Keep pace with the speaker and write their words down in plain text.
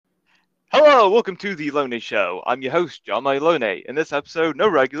Hello, welcome to the Loney Show. I'm your host, John Maloney. In this episode, no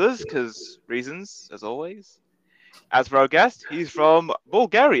regulars, because reasons, as always. As for our guest, he's from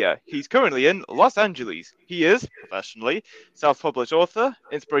Bulgaria. He's currently in Los Angeles. He is, professionally, self-published author,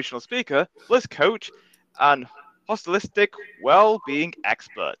 inspirational speaker, bliss coach, and holistic well-being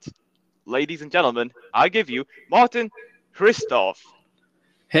expert. Ladies and gentlemen, I give you Martin Christoph.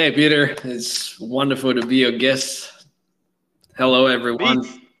 Hey, Peter. It's wonderful to be your guest. Hello, everyone.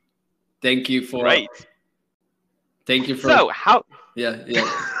 Meet. Thank you for Great. thank you for So, how yeah.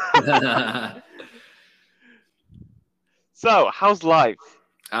 So, how's life?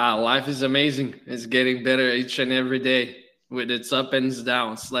 Life is amazing. It's getting better each and every day with its up and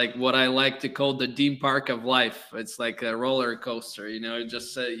downs. Like what I like to call the theme park of life. It's like a roller coaster.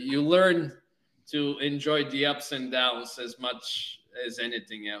 Just you learn to enjoy the ups and downs as much as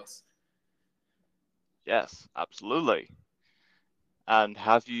anything else. Yes, absolutely. And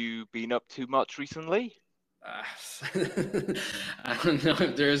have you been up too much recently? Uh, I don't know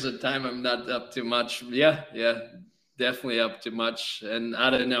if there's a time I'm not up too much. Yeah, definitely up too much. And I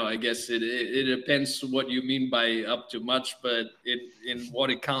don't know. I guess it depends what you mean by up too much, but in what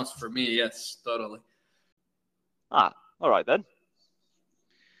it counts for me, yes, totally. All right then.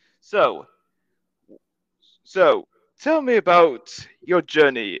 So, so tell me about your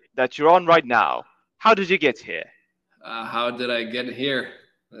journey that you're on right now. How did you get here? How did I get here?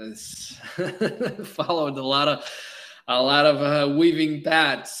 It's followed a lot of weaving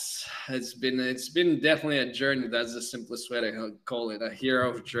paths. It's been definitely a journey. That's the simplest way to call it, a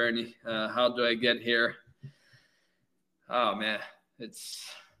hero journey. How do I get here? Oh man, it's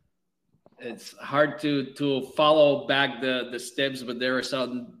it's hard to follow back the steps, but there are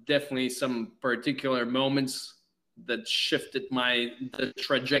definitely some particular moments that shifted my the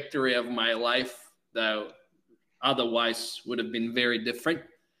trajectory of my life that otherwise would have been very different.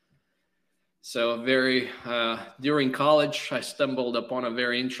 So very during college, I stumbled upon a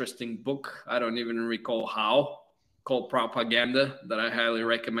very interesting book. I don't even recall how, called Propaganda, that I highly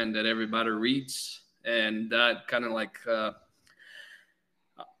recommend that everybody reads. And that kind of like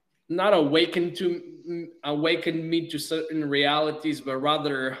not awakened me to certain realities, but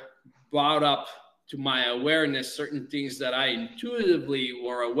rather brought up to my awareness certain things that I intuitively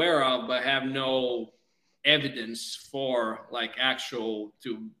were aware of, but have no evidence for, like actual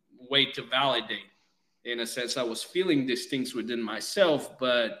to way to validate. In a sense, I was feeling these things within myself,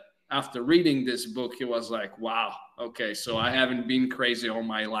 but after reading this book, it was like, wow, okay, so I haven't been crazy all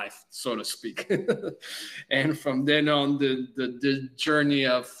my life, so to speak. And from then on, the journey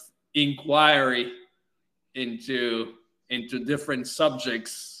of inquiry into different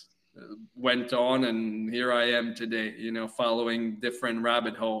subjects went on, and here I am today, following different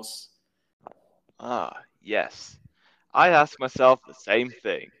rabbit holes. Yes. I asked myself the same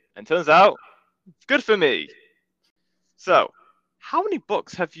thing, and turns out it's good for me. So, how many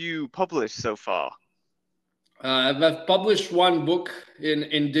books have you published so far? I've published one book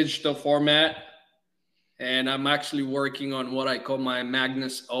in digital format, and I'm actually working on what I call my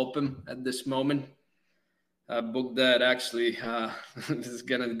Magnus Opum at this moment. A book that actually is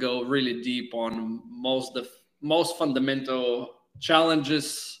gonna go really deep on the most fundamental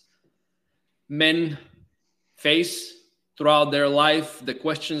challenges men face throughout their life, the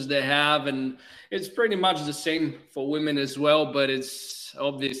questions they have, and it's pretty much the same for women as well, but it's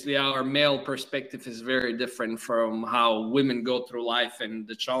obviously our male perspective is very different from how women go through life and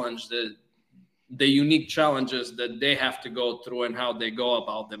the unique challenges that they have to go through and how they go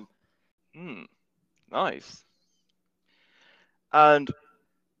about them. Hmm, nice. And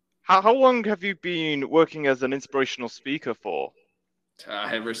how long have you been working as an inspirational speaker for?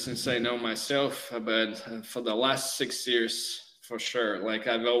 Ever since I know myself, but for the last 6 years, for sure. Like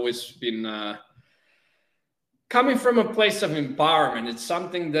I've always been coming from a place of empowerment. It's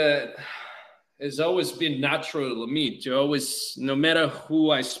something that has always been natural to me, to always, no matter who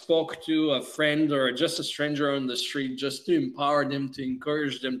I spoke to, a friend or just a stranger on the street, just to empower them, to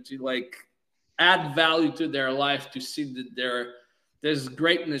encourage them, to like add value to their life, to see that there's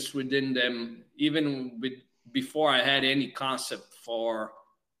greatness within them, even before I had any concept for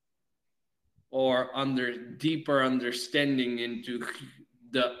or under deeper understanding into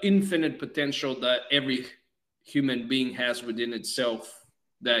the infinite potential that every human being has within itself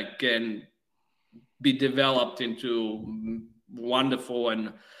that can be developed into wonderful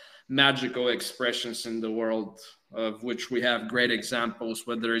and magical expressions in the world, of which we have great examples,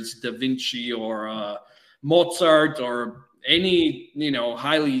 whether it's Da Vinci or Mozart or any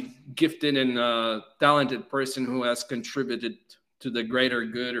highly gifted and talented person who has contributed to the greater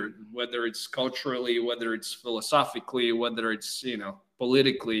good, or whether it's culturally, whether it's philosophically, whether it's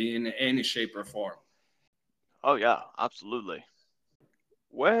politically in any shape or form. Oh yeah, absolutely.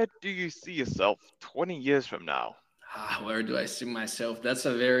 Where do you see yourself 20 years from now? Where do I see myself? That's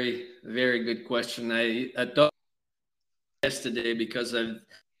a very, very good question. I thought yesterday because of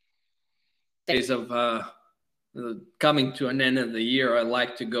days of coming to an end of the year, I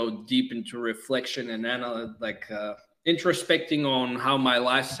like to go deep into reflection and introspecting on how my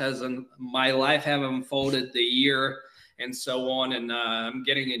life have unfolded the year and so on. And I'm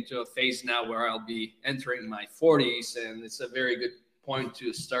getting into a phase now where I'll be entering my 40s, and it's a very good point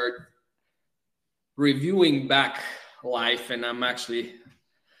to start reviewing back life. And I'm actually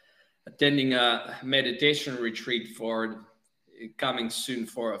attending a meditation retreat for coming soon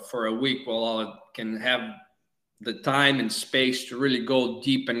for a week, while I can have the time and space to really go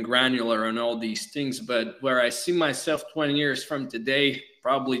deep and granular on all these things. But where I see myself 20 years from today,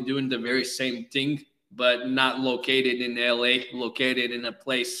 probably doing the very same thing, but not located in LA, located in a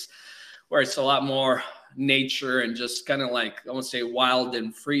place where it's a lot more nature and just kind of like, I won't say wild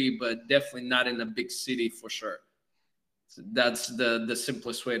and free, but definitely not in a big city for sure. So that's the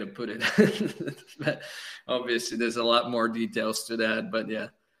simplest way to put it. But obviously, there's a lot more details to that, but yeah.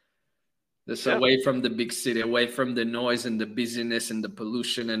 Just away from the big city, away from the noise and the busyness and the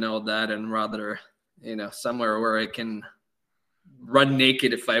pollution and all that, and rather, somewhere where I can run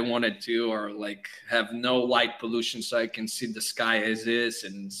naked if I wanted to, or like have no light pollution so I can see the sky as is,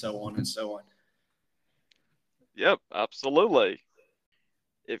 and so on and so on. Yep, absolutely.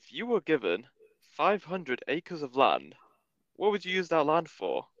 If you were given 500 acres of land, what would you use that land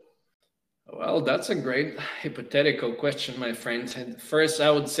for? Well, that's a great hypothetical question, my friend. And first, I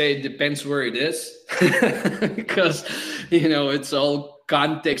would say it depends where it is, because, it's all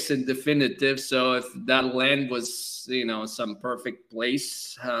context and definitive. So if that land was, some perfect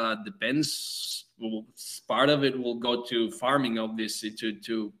place, depends. Well, part of it will go to farming, obviously,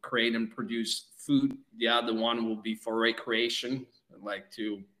 to create and produce food. The other one will be for recreation, like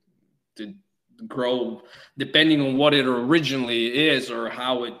to grow, depending on what it originally is or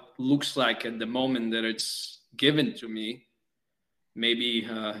how it looks like at the moment that it's given to me. Maybe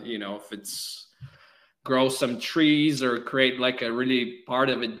if it's grow some trees or create like a really part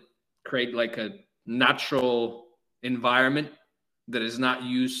of it, create like a natural environment that is not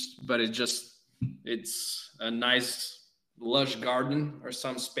used, but it's a nice lush garden or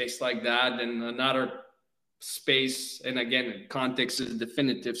some space like that. And another space, and again, context is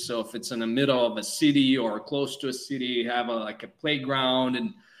definitive. So if it's in the middle of a city or close to a city, have like a playground,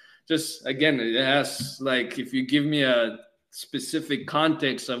 and just again, it has, like, if you give me a specific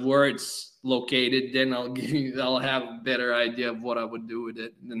context of where it's located, then I'll have a better idea of what I would do with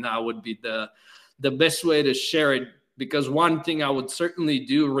it, and that would be the best way to share it. Because one thing I would certainly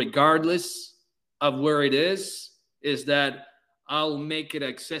do, regardless of where it is that I'll make it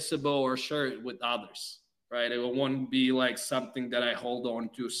accessible or share it with others. Right? It won't be like something that I hold on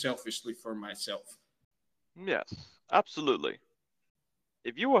to selfishly for myself. Yes, absolutely.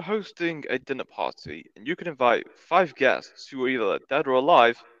 If you were hosting a dinner party and you could invite 5 guests who were either dead or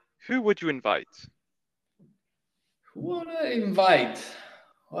alive, who would you invite? Who would I invite?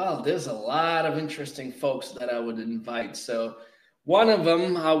 Well, there's a lot of interesting folks that I would invite. So one of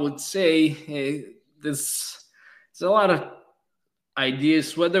them, I would say, there's a lot of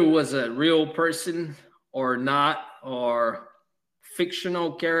ideas, whether it was a real person or not, or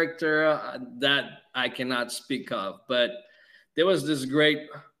fictional character, that I cannot speak of. But there was this great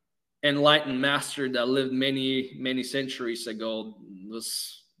enlightened master that lived many, many centuries ago,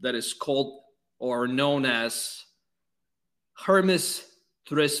 that is called or known as Hermes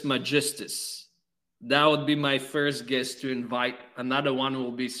Trismegistus. That would be my first guest to invite. Another one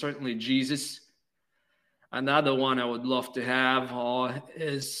will be certainly Jesus. Another one I would love to have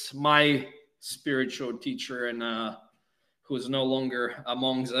is my spiritual teacher, and who is no longer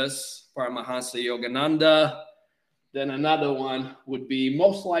amongst us, Paramahansa Yogananda. Then another one would be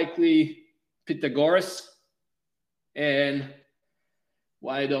most likely Pythagoras. And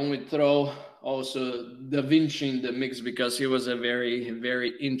why don't we throw also Da Vinci in the mix, because he was a very,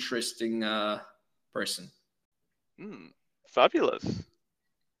 very interesting person. Fabulous.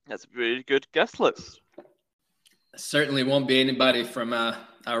 That's a really good guest list. Certainly won't be anybody from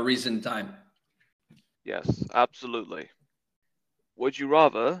our recent time. Yes, absolutely. Would you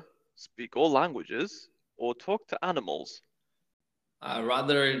rather speak all languages or talk to animals?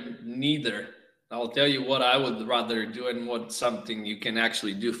 Rather neither. I'll tell you what I would rather do, and what something you can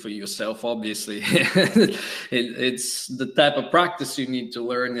actually do for yourself. Obviously, it's the type of practice you need to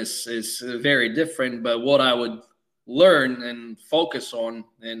learn is very different. But what I would learn and focus on,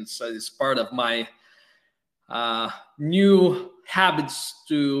 and so it's part of my new habits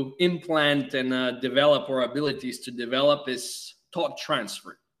to implant and develop, or abilities to develop, is thought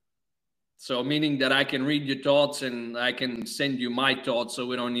transfer. So meaning that I can read your thoughts and I can send you my thoughts, so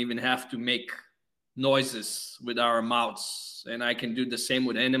we don't even have to make noises with our mouths. And I can do the same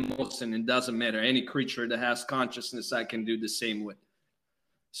with animals, and it doesn't matter. Any creature that has consciousness, I can do the same with.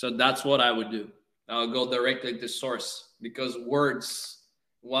 So that's what I would do. I'll go directly to source, because words,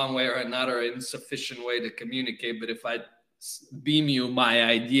 one way or another, are insufficient way to communicate. But if I beam you my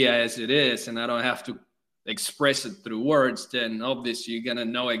idea as it is, and I don't have to express it through words, then obviously you're gonna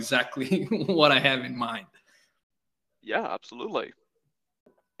know exactly what I have in mind. Yeah, absolutely.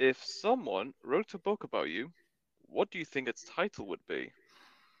 If someone wrote a book about you, what do you think its title would be?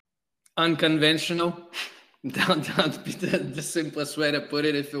 Unconventional. That'd be the simplest way to put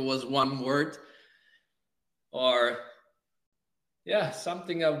it if it was one word. Or, yeah,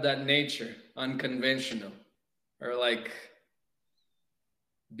 something of that nature. Unconventional. Or like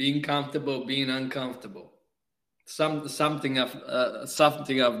being comfortable, being uncomfortable. Something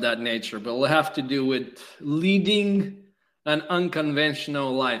of that nature. But it'll have to do with leading an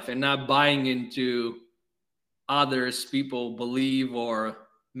unconventional life and not buying into others people believe, or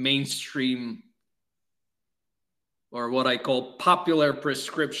mainstream, or what I call popular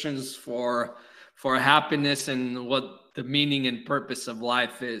prescriptions for happiness and what the meaning and purpose of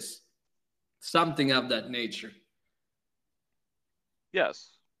life is. Something of that nature.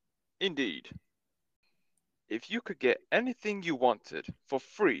 Yes, indeed. If you could get anything you wanted for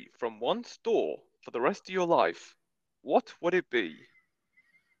free from one store for the rest of your life, what would it be?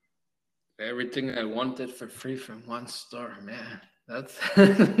 Everything I wanted for free from one store, man. That's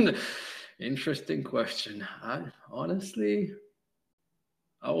interesting question. Honestly,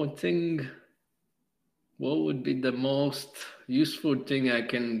 I would think, what would be the most useful thing I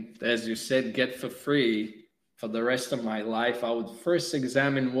can, as you said, get for free for the rest of my life? I would first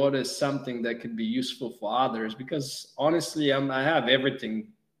examine what is something that could be useful for others, because honestly, I have everything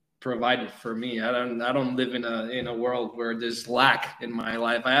provided for me. I don't live in a world where there's lack in my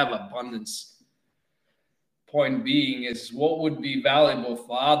life. I have abundance. Point being is, what would be valuable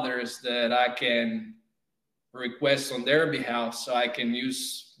for others that I can request on their behalf, so I can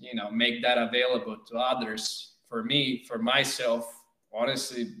use, make that available to others. For me, for myself,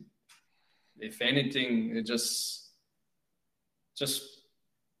 honestly, if anything, it just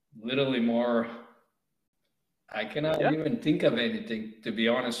literally more. I cannot Yeah, even think of anything, to be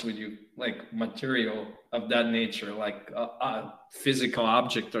honest with you, like material of that nature, like a physical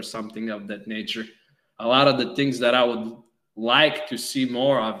object or something of that nature. A lot of the things that I would like to see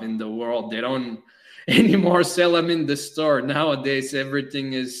more of in the world, they don't anymore sell them in the store. Nowadays,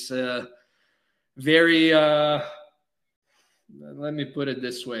 everything is very, let me put it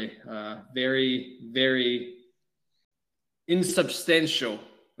this way, very, very insubstantial.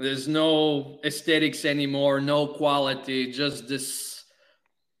 There's no aesthetics anymore, no quality, just this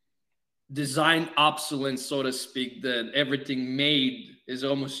design obsolescence, so to speak, that everything made is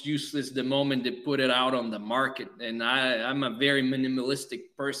almost useless the moment they put it out on the market. And I'm a very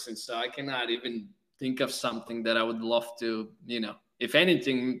minimalistic person, so I cannot even think of something that I would love to, if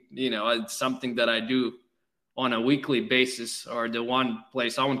anything, it's something that I do on a weekly basis, or the one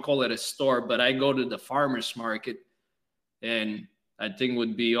place, I won't call it a store, but I go to the farmer's market. And I think it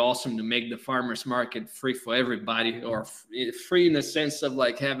would be awesome to make the farmer's market free for everybody, or free in the sense of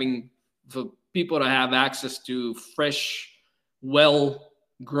like having for people to have access to fresh,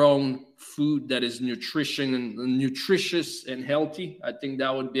 well-grown food that is nutritious and healthy. I think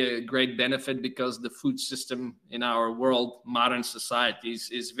that would be a great benefit, because the food system in our world, modern societies,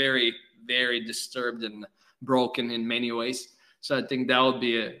 is very, very disturbed and broken in many ways. So I think that would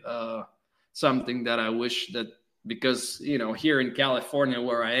be something that I wish that, because here in California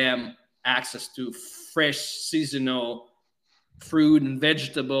where I am, access to fresh seasonal fruit and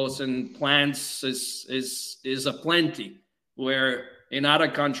vegetables and plants is a plenty, where in other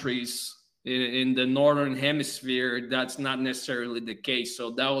countries in the northern hemisphere that's not necessarily the case.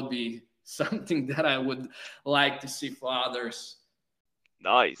 So that would be something that I would like to see for others.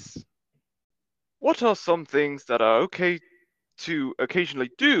 nice. What are some things that are okay to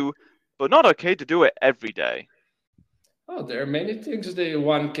occasionally do, but not okay to do it every day? Oh, there are many things that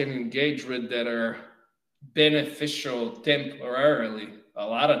one can engage with that are beneficial temporarily. A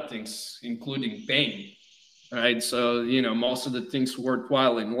lot of things, including pain, right? So, most of the things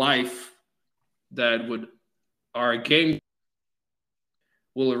worthwhile in life that would are game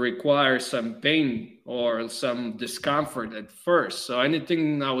will require some pain or some discomfort at first. So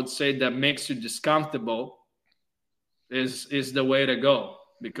anything I would say that makes you discomfortable is the way to go,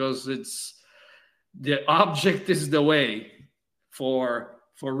 because it's the object is the way. for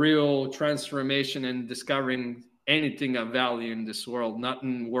real transformation and discovering anything of value in this world.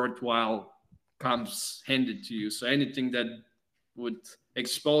 Nothing worthwhile comes handed to you. So anything that would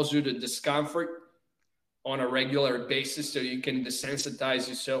expose you to discomfort on a regular basis so you can desensitize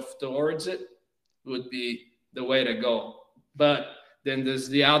yourself towards it would be the way to go. But then there's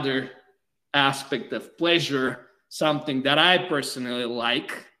the other aspect of pleasure, something that I personally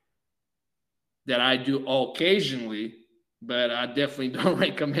like, that I do occasionally, but I definitely don't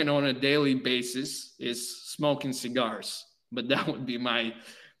recommend on a daily basis, is smoking cigars. But that would be my,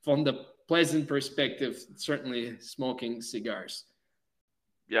 from the pleasant perspective, certainly smoking cigars.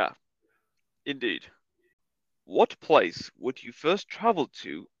 Yeah, indeed. What place would you first travel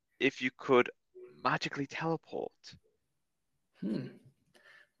to if you could magically teleport?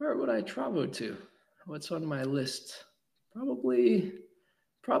 Where would I travel to? What's on my list?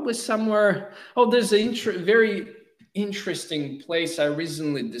 Probably somewhere. Oh, there's a very interesting place I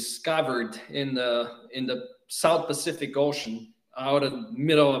recently discovered in the South Pacific Ocean, out of the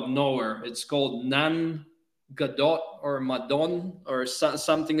middle of nowhere. It's called Nan Gadot or Madon or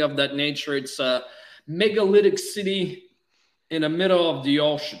something of that nature. It's a megalithic city in the middle of the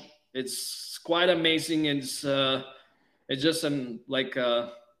ocean. It's quite amazing. It's just an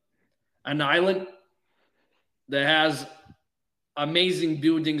island that has amazing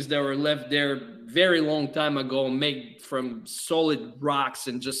buildings that were left there very long time ago, made from solid rocks,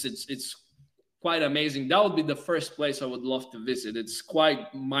 and just it's quite amazing. That would be the first place I would love to visit. It's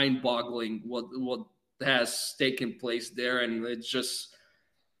quite mind-boggling what has taken place there, and it's just,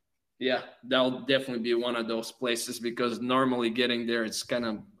 yeah, that'll definitely be one of those places, because normally getting there, it's kind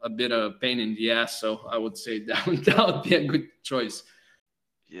of a bit of a pain in the ass. So I would say that would be a good choice.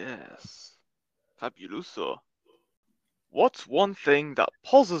 Yes, fabuloso. What's one thing that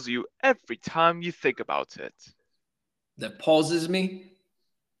puzzles you every time you think about it? That pauses me.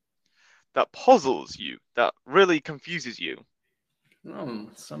 That puzzles you, that really confuses you.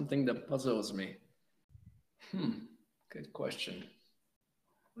 Something that puzzles me. Good question.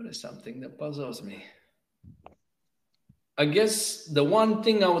 What is something that puzzles me? I guess the one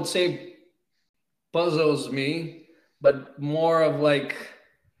thing I would say puzzles me, but more of like,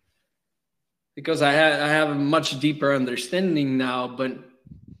 because I have a much deeper understanding now, but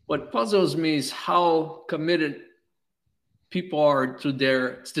what puzzles me is how committed people are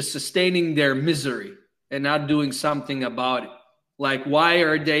to sustaining their misery and not doing something about it. Like, why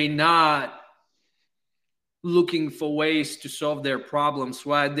are they not looking for ways to solve their problems?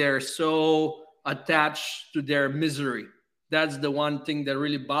 Why they're so attached to their misery? That's the one thing that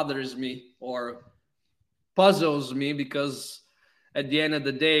really bothers me or puzzles me, because at the end of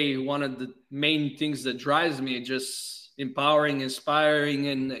the day, one of the main things that drives me is just empowering, inspiring,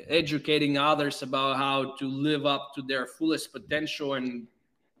 and educating others about how to live up to their fullest potential, and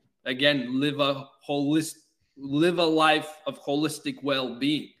again, live a life of holistic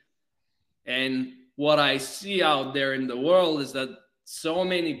well-being. And what I see out there in the world is that so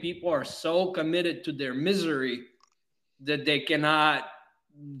many people are so committed to their misery that they cannot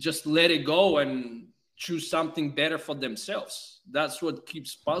just let it go and choose something better for themselves. That's what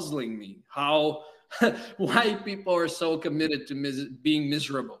keeps puzzling me. How, why people are so committed to being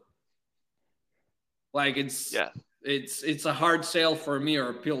miserable. Like it's a hard sell for me, or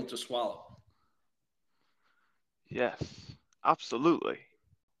a pill to swallow. Yes, absolutely.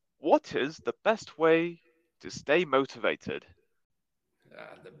 What is the best way to stay motivated?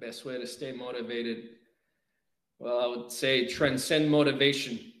 The best way to stay motivated, well, I would say transcend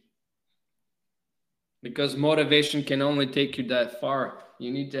motivation, because motivation can only take you that far. You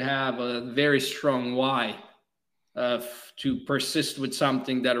need to have a very strong why to persist with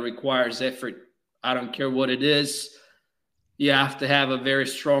something that requires effort. I don't care what it is. You have to have a very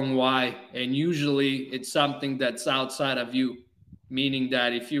strong why. And usually it's something that's outside of you, meaning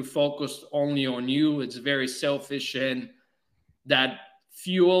that if you focus only on you, it's very selfish, and that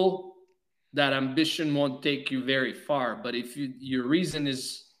fuel, that ambition won't take you very far. But if your reason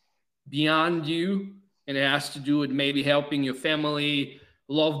is beyond you, and it has to do with maybe helping your family,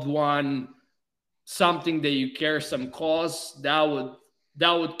 loved one, something that you care, some cause, that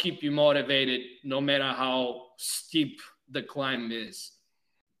would keep you motivated no matter how steep the climb is.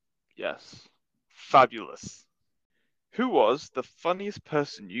 Yes, fabulous. Who was the funniest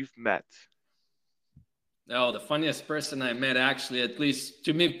person you've met? Oh, the funniest person I met, actually, at least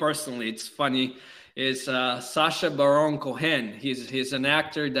to me personally, it's funny, is Sacha Baron Cohen. He's an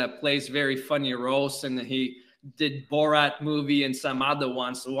actor that plays very funny roles, and he did Borat movie and some other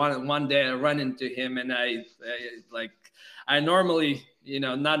ones. So one day I run into him, and I normally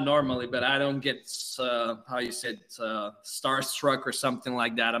not normally, but I don't get, how you said, starstruck or something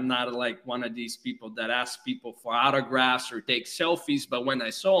like that. I'm not like one of these people that ask people for autographs or take selfies. But when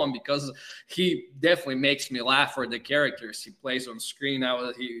I saw him, because he definitely makes me laugh for the characters he plays on screen.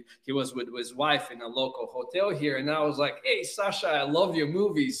 He was with his wife in a local hotel here, and I was like, hey, Sasha, I love your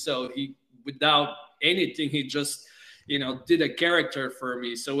movies. So he, without anything, he just did a character for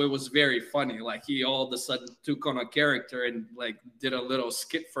me. So it was very funny. Like he all of a sudden took on a character and like did a little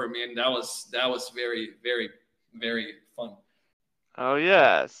skit for me. And that was very, very, very fun. Oh,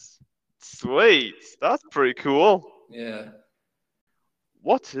 yes. Sweet. That's pretty cool. Yeah.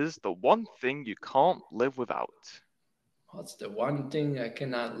 What is the one thing you can't live without? What's the one thing I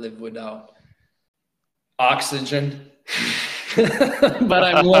cannot live without? Oxygen. but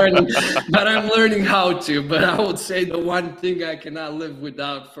I'm learning how to. But I would say the one thing I cannot live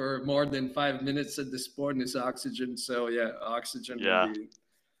without for more than 5 minutes at this point is oxygen. So yeah, oxygen would be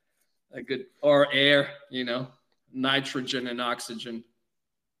a good, or air, nitrogen and oxygen.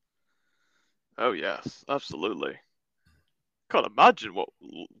 Oh yes, absolutely. Can't imagine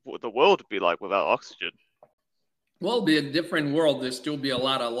what the world would be like without oxygen. Well, it'll be a different world. There'll still be a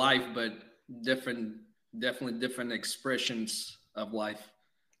lot of life, but definitely different expressions of life.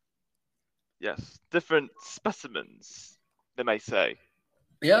 Yes, different specimens, they may say.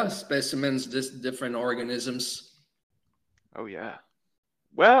 Yeah, specimens, different organisms. Oh yeah.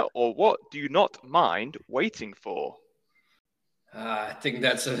 Where or what do you not mind waiting for? I think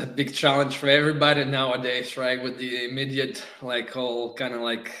that's a big challenge for everybody nowadays, right? With the immediate, like, whole kind of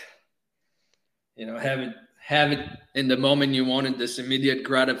like, have it in the moment you want it, this immediate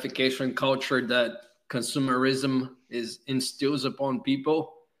gratification culture that consumerism instills upon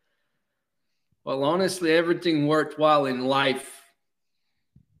people. Well, honestly, everything worthwhile in life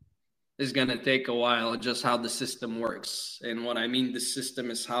is going to take a while, just how the system works. And what I mean, the system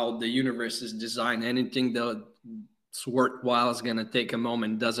is how the universe is designed. Anything that's worthwhile is going to take a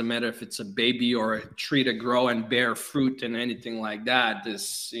moment. Doesn't matter if it's a baby or a tree to grow and bear fruit and anything like that.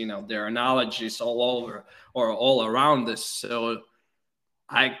 There are analogies all over or all around this. So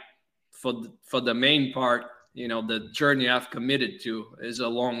for the main part, the journey I've committed to is a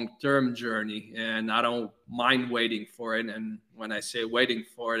long-term journey, and I don't mind waiting for it. And when I say waiting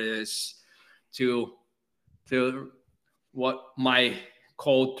for it, is to what my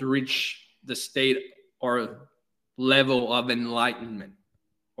call to reach the state or level of enlightenment,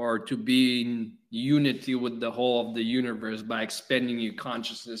 or to be in unity with the whole of the universe by expanding your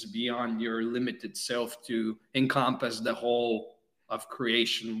consciousness beyond your limited self to encompass the whole of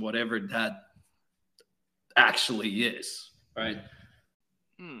creation, whatever that actually is, right?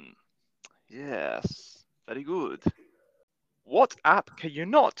 Yes, very good. What app can you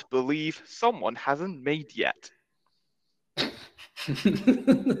not believe someone hasn't made yet?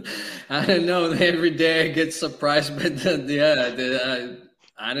 I don't know. Every day I get surprised, but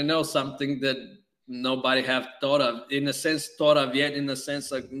I don't know, something that nobody have thought of, in a sense, in a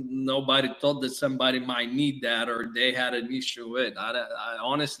sense like nobody thought that somebody might need that or they had an issue with. I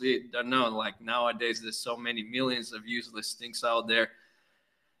honestly don't know. Like nowadays, there's so many millions of useless things out there.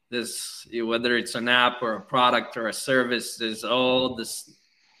 There's, whether it's an app or a product or a service, there's all this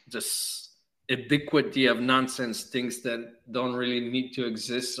just ubiquity of nonsense things that don't really need to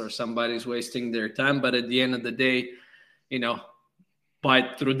exist, or somebody's wasting their time. But at the end of the day,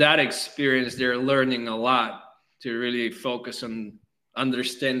 but through that experience, they're learning a lot to really focus on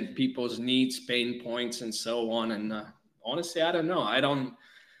understand people's needs, pain points, and so on. And honestly, I don't know. I don't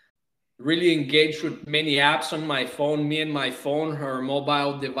really engage with many apps on my phone. Me and my phone or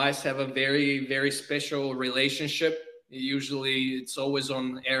mobile device have a very, very special relationship. Usually it's always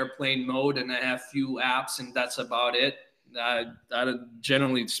on airplane mode and I have few apps and that's about it. I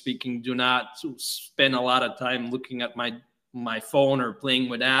generally speaking, do not spend a lot of time looking at my phone or playing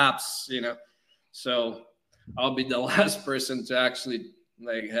with apps, so I'll be the last person to actually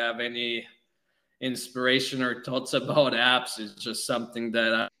like have any inspiration or thoughts about apps. It's just something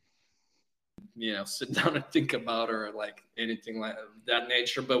that I sit down and think about, or like anything like that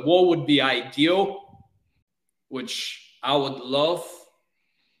nature. But what would be ideal, which I would love,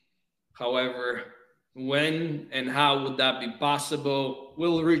 however, when and how would that be possible?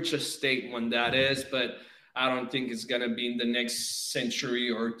 We'll reach a state when that is, but I don't think it's going to be in the next century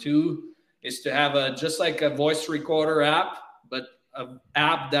or two, is to have just like a voice recorder app, but an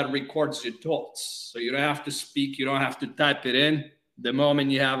app that records your thoughts. So you don't have to speak. You don't have to type it in. The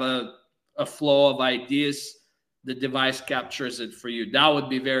moment you have a flow of ideas, the device captures it for you. That would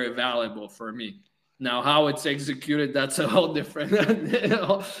be very valuable for me. Now, how it's executed, that's a whole different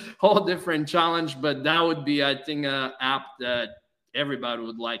challenge, but that would be, I think, an app that everybody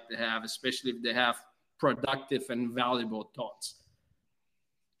would like to have, especially if they have productive and valuable thoughts.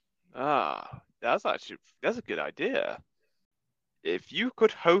 That's a good idea. If you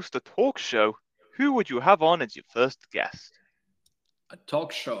could host a talk show, who would you have on as your first guest? A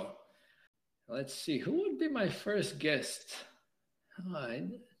talk show. Let's see, who would be my first guest?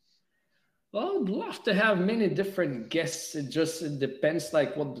 Well, I'd love to have many different guests. It depends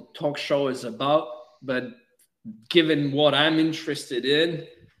like what the talk show is about. But given what I'm interested in,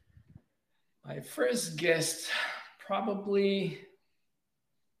 my first guest probably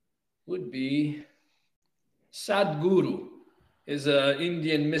would be Sadhguru. Is an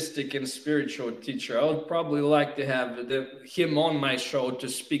Indian mystic and spiritual teacher. I would probably like to have him on my show to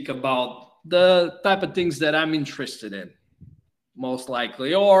speak about the type of things that I'm interested in, most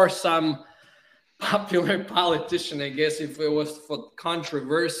likely, or some popular politician, I guess, if it was for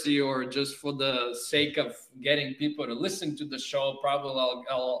controversy or just for the sake of getting people to listen to the show. Probably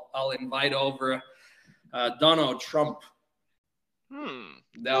I'll invite over Donald Trump.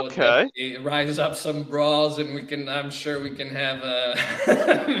 That would definitely rise up some brawls, and I'm sure we can have a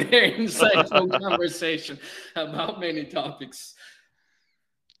very insightful conversation about many topics.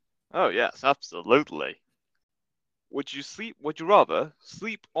 Oh yes, absolutely. Would you rather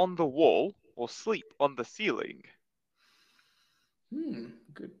sleep on the wall or sleep on the ceiling?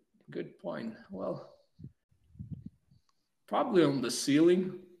 Good point. Well, probably on the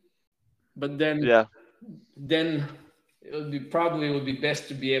ceiling, but then it would be best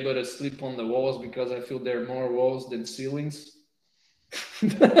to be able to sleep on the walls, because I feel there are more walls than ceilings.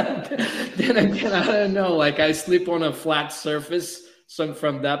 Then again, I don't know. Like, I sleep on a flat surface, so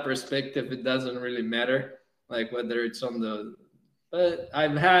from that perspective, it doesn't really matter. Like whether it's on the. But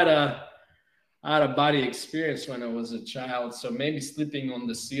I've had a out of body experience when I was a child, so maybe sleeping on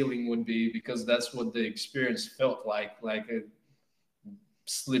the ceiling would be, because that's what the experience felt like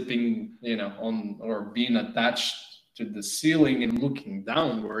sleeping, on or being attached to the ceiling and looking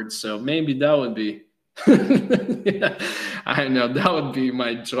downwards. So maybe that would be yeah, I know that would be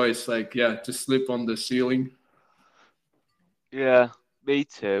my choice. Like, yeah, to sleep on the ceiling. Yeah, me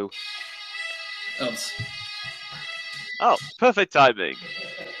too. Oops. Oh, perfect timing.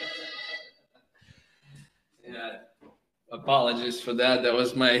 Yeah, apologies for that. That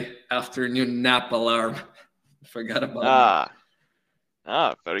was my afternoon nap alarm. I forgot about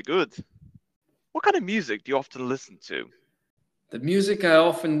that. Very good. What kind of music do you often listen to? The music I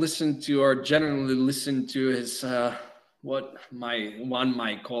often listen to, or generally listen to, is what one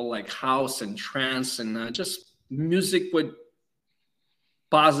might call like house and trance, and just music with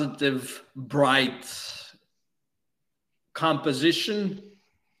positive, bright composition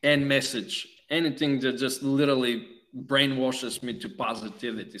and message. Anything that just literally brainwashes me to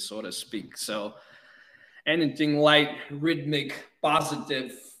positivity, so to speak. So anything light, rhythmic,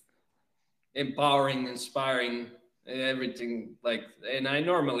 positive, empowering, inspiring, everything like. And I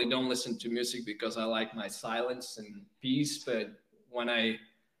normally don't listen to music because I like my silence and peace, but when I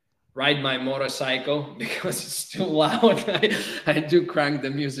ride my motorcycle, because it's too loud, I do crank the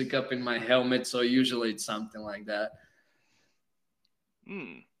music up in my helmet, so usually it's something like that.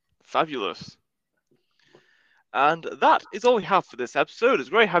 Fabulous. And that is all we have for this episode. It's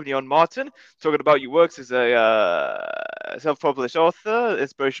great having you on, Martin, talking about your works as a self-published author,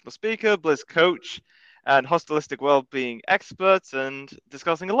 inspirational speaker, bliss coach, and holistic well-being expert, and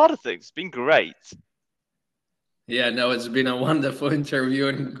discussing a lot of things. It's been great. Yeah, no, it's been a wonderful interview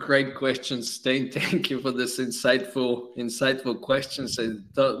and great questions. Thank you for this insightful questions.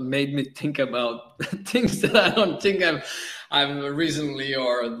 It made me think about things that I don't think I've recently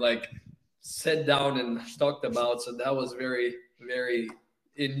or like sat down and talked about. So that was very, very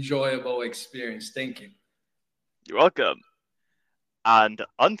enjoyable experience. Thank you. You're welcome. And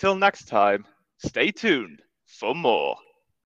until next time, stay tuned for more.